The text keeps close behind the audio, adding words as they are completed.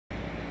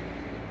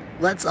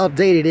Let's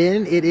update it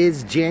in. It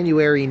is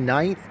January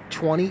 9th,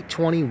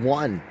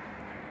 2021.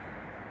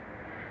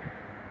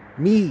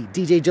 Me,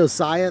 DJ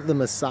Josiah, the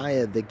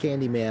Messiah, the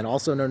Candyman,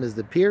 also known as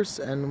the Pierce,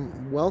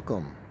 and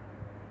welcome.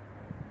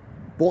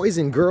 Boys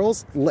and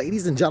girls,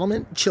 ladies and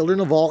gentlemen,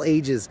 children of all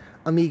ages,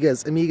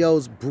 amigas,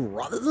 amigos,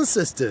 brothers and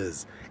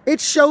sisters,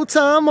 it's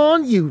showtime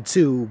on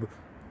YouTube.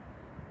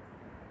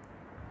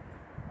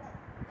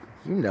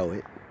 You know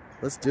it.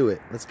 Let's do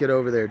it. Let's get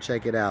over there,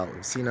 check it out.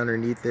 We've seen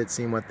underneath it,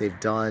 seen what they've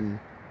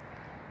done.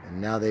 And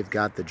now they've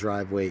got the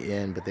driveway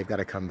in, but they've got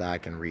to come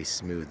back and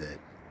re-smooth it.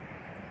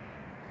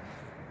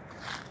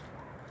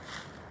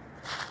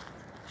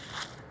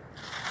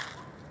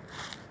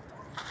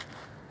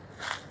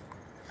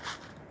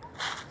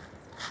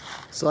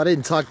 So I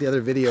didn't talk the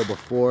other video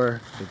before.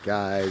 The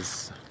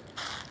guys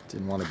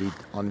didn't want to be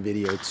on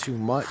video too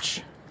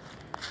much.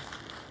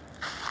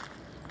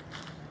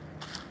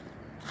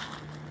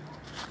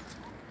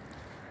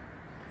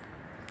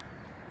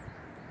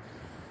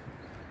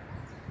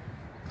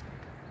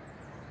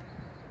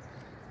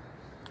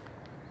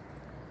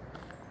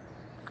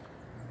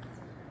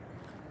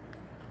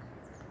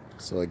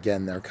 So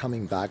again, they're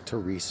coming back to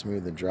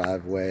re-smooth the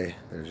driveway.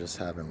 They're just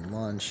having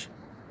lunch,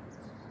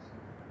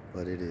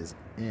 but it is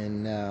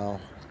in now.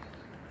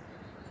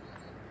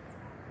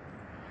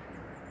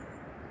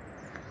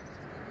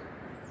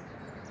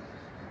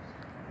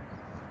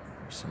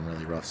 There's some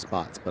really rough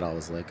spots, but I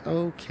was like,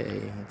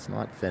 okay, it's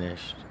not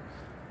finished.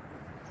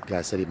 The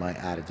guy said he might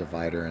add a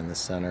divider in the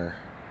center,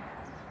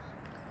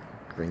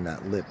 bring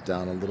that lip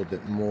down a little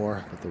bit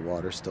more, but the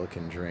water still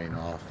can drain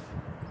off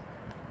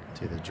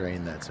to the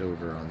drain that's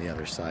over on the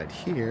other side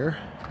here,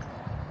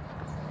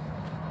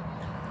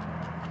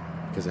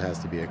 because it has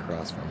to be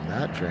across from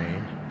that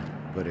drain,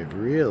 but it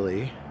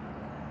really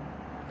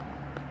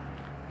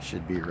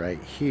should be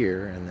right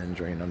here and then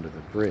drain under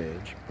the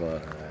bridge,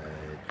 but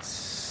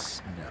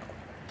no.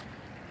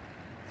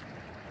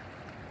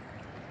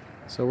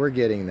 So we're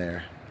getting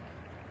there.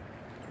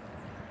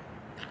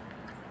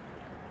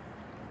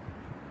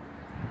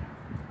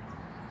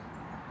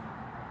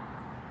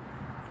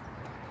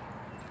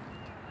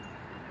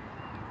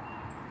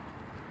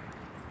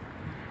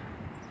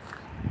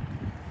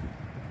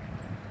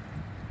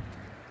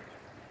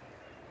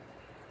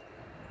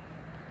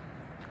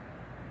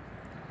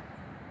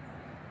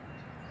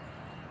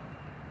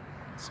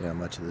 See how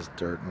much of this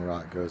dirt and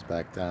rock goes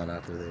back down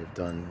after they've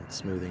done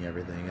smoothing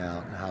everything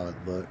out and how it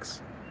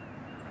looks.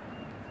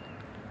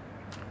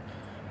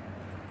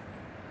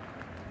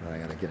 Now I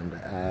gotta get them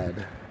to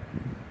add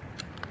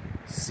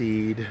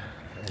seed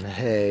and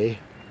hay.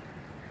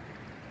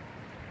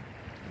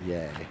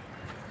 Yay.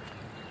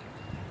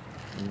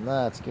 And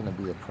that's gonna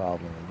be a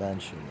problem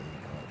eventually,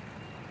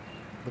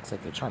 but looks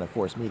like they're trying to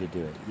force me to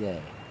do it.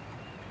 Yay.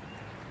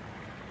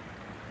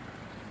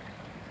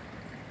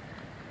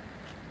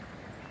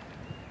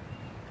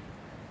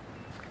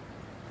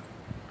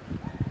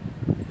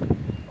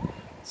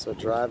 So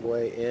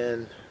driveway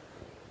in,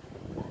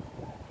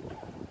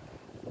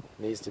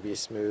 needs to be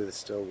smooth, it's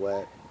still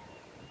wet.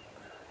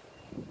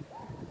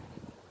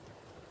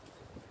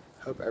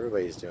 Hope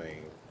everybody's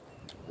doing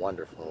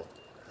wonderful,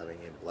 having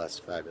a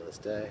blessed, fabulous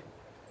day.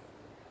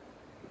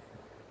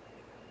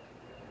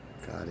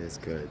 God is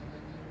good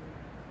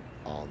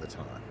all the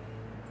time.